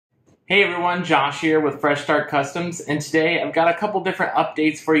Hey everyone, Josh here with Fresh Start Customs, and today I've got a couple different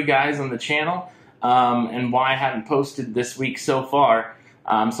updates for you guys on the channel and why I haven't posted this week so far.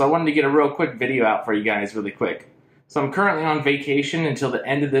 So I wanted to get a real quick video out for you guys really quick. So I'm currently on vacation until the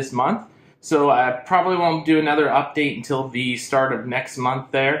end of this month, so I probably won't do another update until the start of next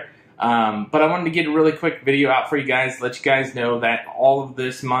month there. But I wanted to get a really quick video out for you guys, let you guys know that all of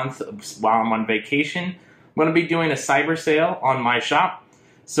this month while I'm on vacation, I'm going to be doing a cyber sale on my shop.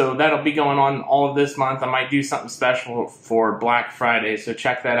 So that'll be going on all of this month. I might do something special for Black Friday, so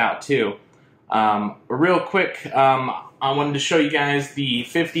check that out too. Real quick, I wanted to show you guys the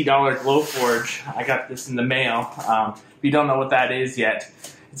 $50 Glowforge. I got this in the mail. If you don't know what that is yet,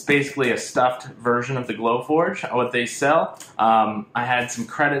 it's basically a stuffed version of the Glowforge, what they sell. I had some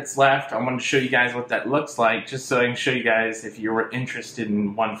credits left. I wanted to show you guys what that looks like, just so I can show you guys if you were interested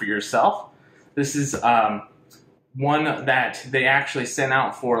in one for yourself. This is one that they actually sent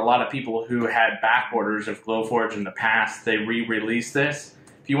out for a lot of people who had back orders of Glowforge in the past. They re-released this.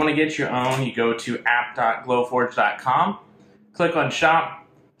 If you want to get your own, you go to app.glowforge.com, click on shop,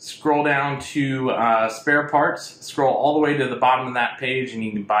 scroll down to spare parts, scroll all the way to the bottom of that page, and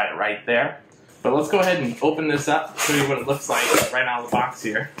you can buy it right there. But let's go ahead and open this up, show you what it looks like right out of the box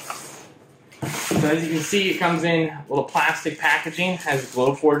here. So as you can see, it comes in a little plastic packaging, has the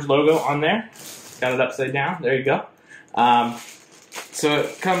Glowforge logo on there. Got it upside down. There you go. So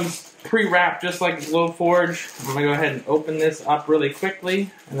it comes pre-wrapped just like Glowforge. I'm going to go ahead and open this up really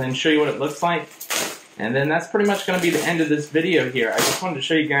quickly and then show you what it looks like. And then that's pretty much going to be the end of this video here. I just wanted to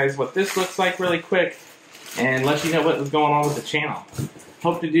show you guys what this looks like really quick and let you know what is going on with the channel.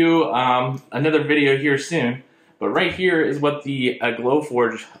 Hope to do another video here soon. But right here is what the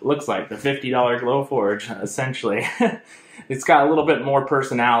Glowforge looks like, the $50 Glowforge, essentially. It's got a little bit more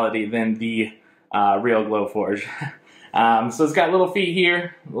personality than the real Glowforge. So it's got little feet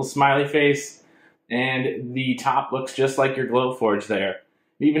here, little smiley face, and the top looks just like your Glowforge there.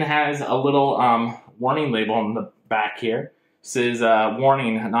 It even has a little warning label on the back here. It says,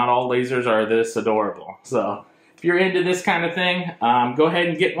 warning, not all lasers are this adorable. So if you're into this kind of thing, go ahead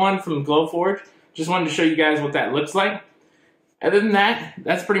and get one from Glowforge. Just wanted to show you guys what that looks like. Other than that,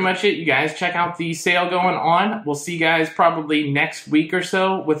 that's pretty much it, you guys. Check out the sale going on. We'll see you guys probably next week or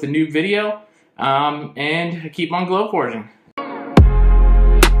so with a new video. And keep on Glowforging.